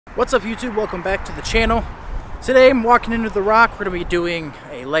What's up YouTube? Welcome back to the channel. Today I'm walking into the rock. We're going to be doing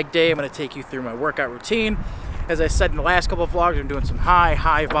a leg day. I'm going to take you through my workout routine. As I said in the last couple of vlogs, I'm doing some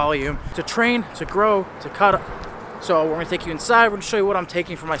high volume to train, to grow, to cut. So we're going to take you inside. We're going to show you what I'm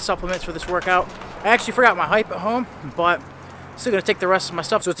taking for my supplements for this workout. I actually forgot my hype at home, but still going to take the rest of my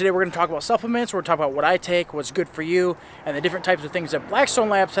stuff. So today we're going to talk about supplements. We're going to talk about what I take, what's good for you, and the different types of things that Blackstone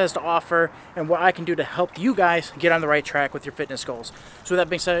Labs has to offer, and what I can do to help you guys get on the right track with your fitness goals. So with that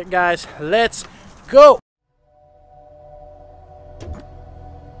being said, guys, let's go!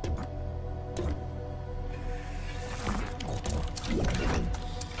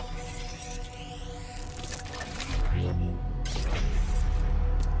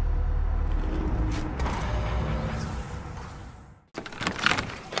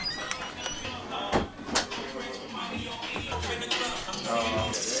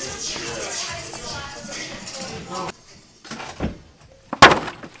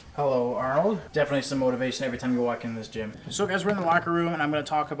 Hello Arnold. Definitely some motivation every time you walk in this gym. So guys, we're in the locker room and I'm going to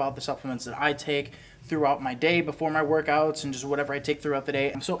talk about the supplements that I take throughout my day before my workouts and just whatever I take throughout the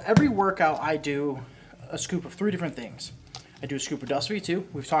day. So every workout I do a scoop of 3 different things. I do a scoop of Dust V2.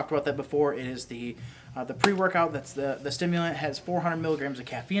 We've talked about that before. It is the pre-workout. That's the stimulant. It has 400 milligrams of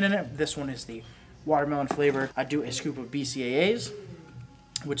caffeine in it. This one is the watermelon flavor. I do a scoop of BCAAs,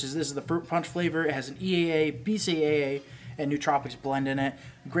 this is the fruit punch flavor. It has an EAA, BCAA, and nootropics blend in it.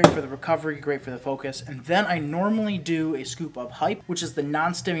 Great for the recovery, great for the focus. And then I normally do a scoop of Hype, which is the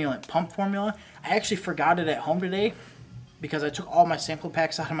non-stimulant pump formula. I actually forgot it at home today because I took all my sample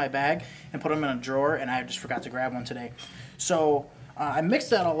packs out of my bag and put them in a drawer, and I just forgot to grab one today. So I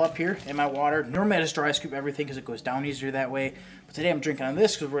mixed that all up here in my water. Normally I just dry scoop everything because it goes down easier that way. But today I'm drinking on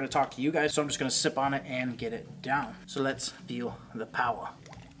this because we're going to talk to you guys. So I'm just going to sip on it and get it down. So let's feel the power.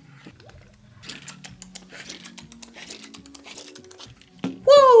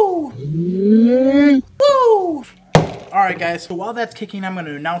 Woo! Woo! Alright guys, so while that's kicking, I'm going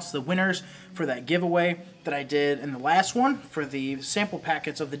to announce the winners for that giveaway that I did in the last one for the sample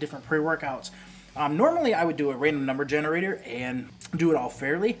packets of the different pre-workouts. Normally I would do a random number generator and do it all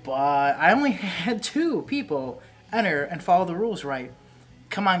fairly, but I only had 2 people enter and follow the rules right.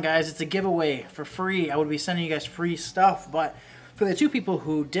 Come on guys, it's a giveaway for free. I would be sending you guys free stuff, but for the 2 people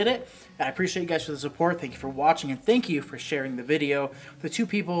who did it, I appreciate you guys for the support. Thank you for watching and thank you for sharing the video. The 2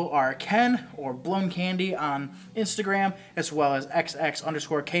 people are Ken or Blown Candy on Instagram, as well as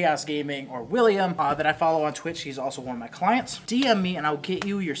XX_Chaos Gaming or William that I follow on Twitch. He's also one of my clients. DM me and I'll get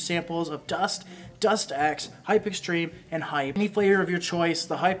you your samples of Dust, Dust X, Hype Extreme, and Hype. Any flavor of your choice.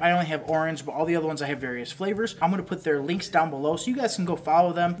 The Hype, I only have orange, but all the other ones I have various flavors. I'm going to put their links down below so you guys can go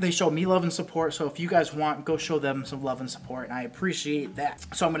follow them. They show me love and support, so if you guys want, go show them some love and support, and I appreciate that.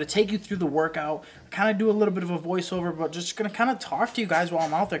 So I'm going to take you through the workout, kind of do a little bit of a voiceover, but just going to kind of talk to you guys while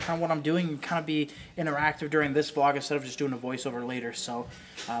I'm out there, kind of what I'm doing, and kind of be interactive during this vlog instead of just doing a voiceover later. So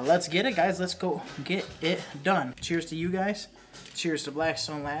let's get it, guys. Let's go get it done. Cheers to you guys. Cheers to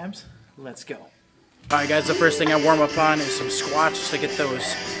Blackstone Labs. Let's go. Alright guys, the first thing I warm up on is some squats to get the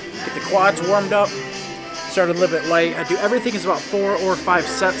quads warmed up. Start a little bit light. I do everything is about 4 or 5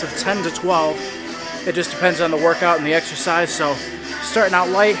 sets of 10 to 12. It just depends on the workout and the exercise. So starting out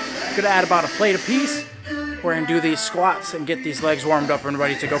light, gonna add about a plate apiece. We're gonna do these squats and get these legs warmed up and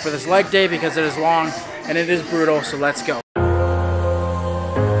ready to go for this leg day because it is long and it is brutal. So let's go.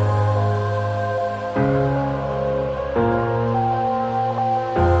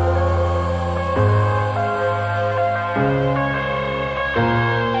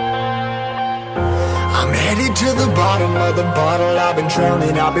 To the bottom of the bottle, I've been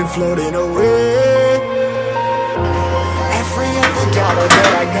drowning, I've been floating away. Every other dollar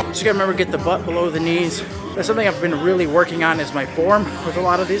that I got. Just gotta remember, get the butt below the knees. That's something I've been really working on, is my form with a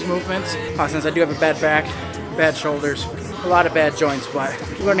lot of these movements. Since I do have a bad back, bad shoulders, a lot of bad joints, but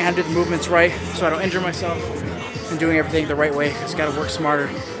learning how to do the movements right so I don't injure myself and doing everything the right way. Just gotta work smarter,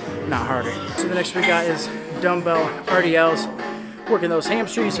 not harder. So the next we got is dumbbell RDLs. Working those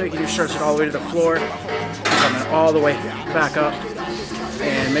hamstrings so you can just stretch it all the way to the floor. Coming all the way back up.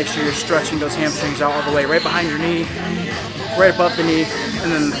 And make sure you're stretching those hamstrings out all the way right behind your knee, right above the knee,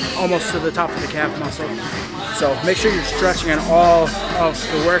 and then almost to the top of the calf muscle. So make sure you're stretching on all of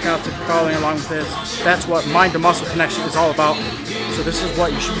the workouts if you're following along with this. That's what mind to muscle connection is all about. So this is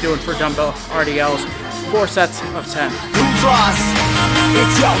what you should be doing for dumbbell RDLs. 4 sets of 10.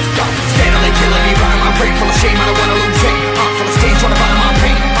 It's yo, steadily killing me, running my brain full of shame. I don't wanna lose weight. Full of stage, trying to find my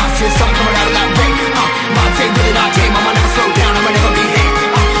pain. I see the sun coming out of that rain. My day really not tame. I'ma never slow down. I'ma never behave.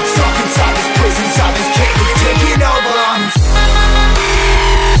 Stuck inside this prison, inside this cage, it's taking over on.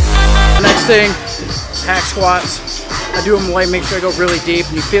 Next thing, hack squats. I I do them light, make sure I go really deep,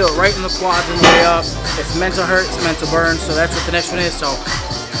 and you feel it right in the quads on the way up. It's meant to hurt, it's meant to burn, so that's what the next one is. So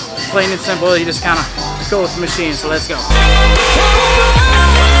plain and simple, you just kind of go with the machine. So let's go.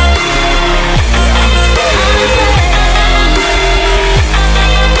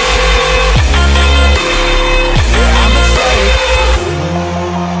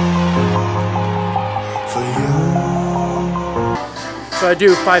 So I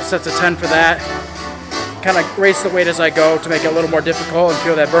do 5 sets of 10 for that. Kind of raise the weight as I go to make it a little more difficult and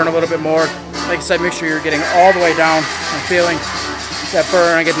feel that burn a little bit more. Like I said, make sure you're getting all the way down and feeling that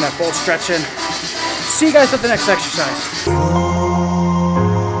burn and getting that full stretch in. See you guys at the next exercise.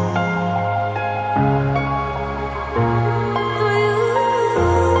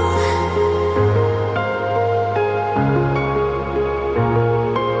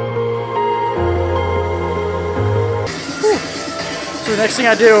 So the next thing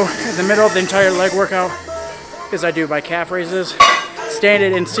I do in the middle of the entire leg workout is I do my calf raises,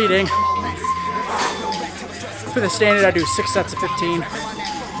 standing and seating. For the standing, I do 6 sets of 15.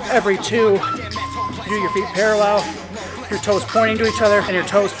 Every 2, you do your feet parallel, your toes pointing to each other and your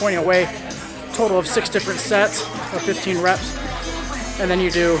toes pointing away. Total of 6 different sets of 15 reps. And then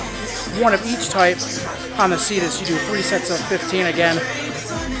you do 1 of each type on the seated. So you do 3 sets of 15 again.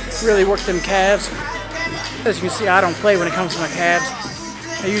 Really work them calves. As you can see, I don't play when it comes to my calves.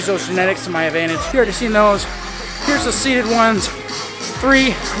 I use those genetics to my advantage. You already seen those. Here's the seated ones. 3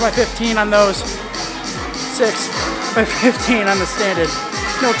 by 15 on those. 6 by 15 on the standard.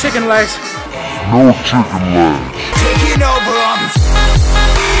 No chicken legs. No chicken legs. Taking over on this.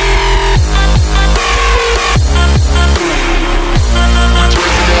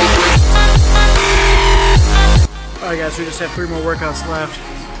 Alright guys, we just have 3 more workouts left.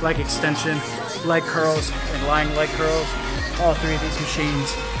 Leg extension, leg curls, and lying leg curls. All 3 of these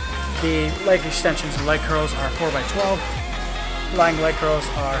machines. The leg extensions and leg curls are 4 by 12. Lying leg curls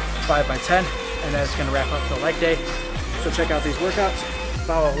are 5 by 10. And that's going to wrap up the leg day. So check out these workouts.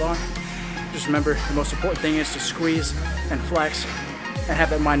 Follow along. Just remember, the most important thing is to squeeze and flex and have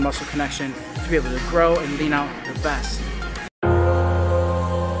that mind-muscle connection to be able to grow and lean out the best.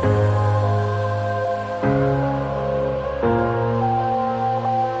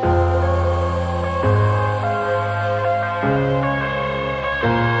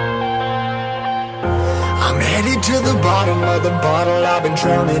 Headed to the bottom of the bottle. I've been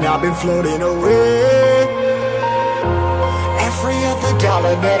drowning, I've been floating away. Every other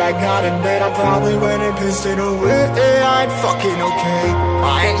dollar that I got in bed, I probably went and pissed it away. I ain't fucking okay,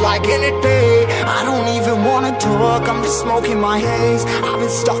 I ain't liking it, babe. I don't even wanna talk, I'm just smoking my haze. I've been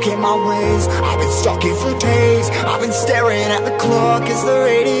stuck in my ways, I've been stuck in for days. I've been staring at the clock as the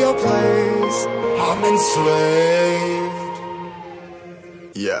radio plays. I'm enslaved.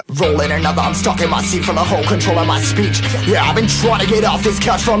 Yeah. Rolling another, I'm stuck in my seat from the whole control of my speech. Yeah, I've been trying to get off this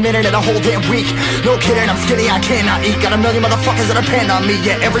couch for a minute and a whole damn week. No kidding, I'm skinny, I cannot eat. Got a million motherfuckers that depend on me.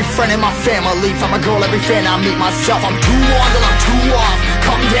 Yeah, every friend in my family, from a girl, every fan I meet myself. I'm too on till I'm too off.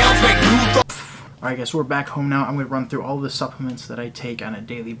 Come down, make new thoughts. Alright guys, so we're back home now. I'm going to run through all the supplements that I take on a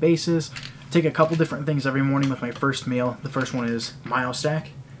daily basis. I take a couple different things every morning with my first meal. The first one is MyoStack.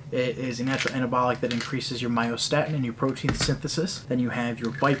 It is a natural anabolic that increases your myostatin and your protein synthesis. Then you have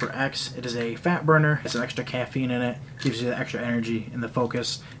your Viper X. It is a fat burner. It's an extra caffeine in it. Gives you the extra energy and the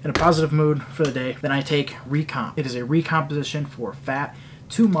focus and a positive mood for the day. Then I take Recomp. It is a recomposition for fat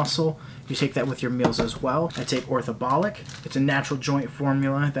to muscle. You take that with your meals as well. I take Orthobolic. It's a natural joint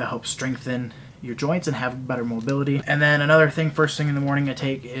formula that helps strengthen your joints and have better mobility. And then another thing, first thing in the morning I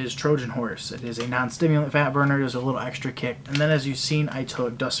take is Trojan Horse. It is a non-stimulant fat burner. There's a little extra kick. And then as you've seen, I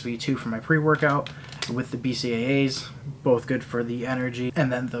took Dust V2 for my pre-workout with the BCAAs, both good for the energy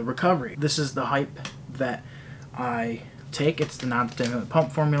and then the recovery. This is the hype that I take. It's the non-stimulant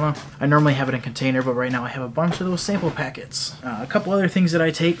pump formula. I normally have it in a container, but right now I have a bunch of those sample packets. A couple other things that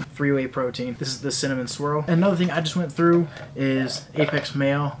I take, 3-way protein. This is the cinnamon swirl. Another thing I just went through is Apex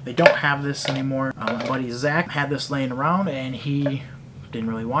Male. They don't have this anymore. My buddy Zach had this laying around and he didn't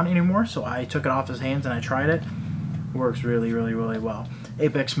really want it anymore, so I took it off his hands and I tried it. Works really, really, really well.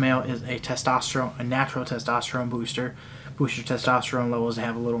 Apex Male is a natural testosterone booster. Boost your testosterone levels to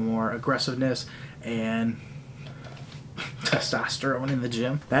have a little more aggressiveness and testosterone in the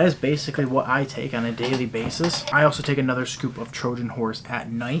gym. That is basically what I take on a daily basis. I also take another scoop of Trojan Horse at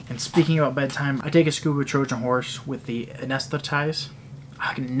night. And speaking about bedtime, I take a scoop of Trojan Horse with the anesthetize.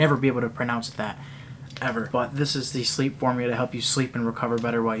 I can never be able to pronounce that ever, but this is the sleep formula to help you sleep and recover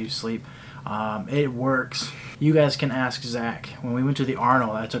better while you sleep. It works. You guys can ask Zach. When we went to the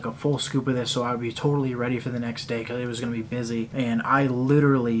Arnold, I took a full scoop of this so I would be totally ready for the next day because it was going to be busy. And I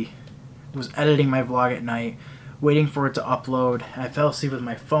literally was editing my vlog at night, waiting for it to upload. I fell asleep with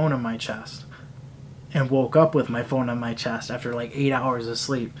my phone on my chest and woke up with my phone on my chest after like 8 hours of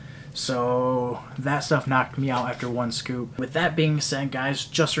sleep. So that stuff knocked me out after one scoop. With that being said, guys,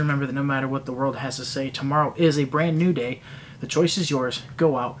 just remember that no matter what the world has to say, tomorrow is a brand new day. The choice is yours.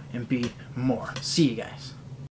 Go out and be more. See you guys.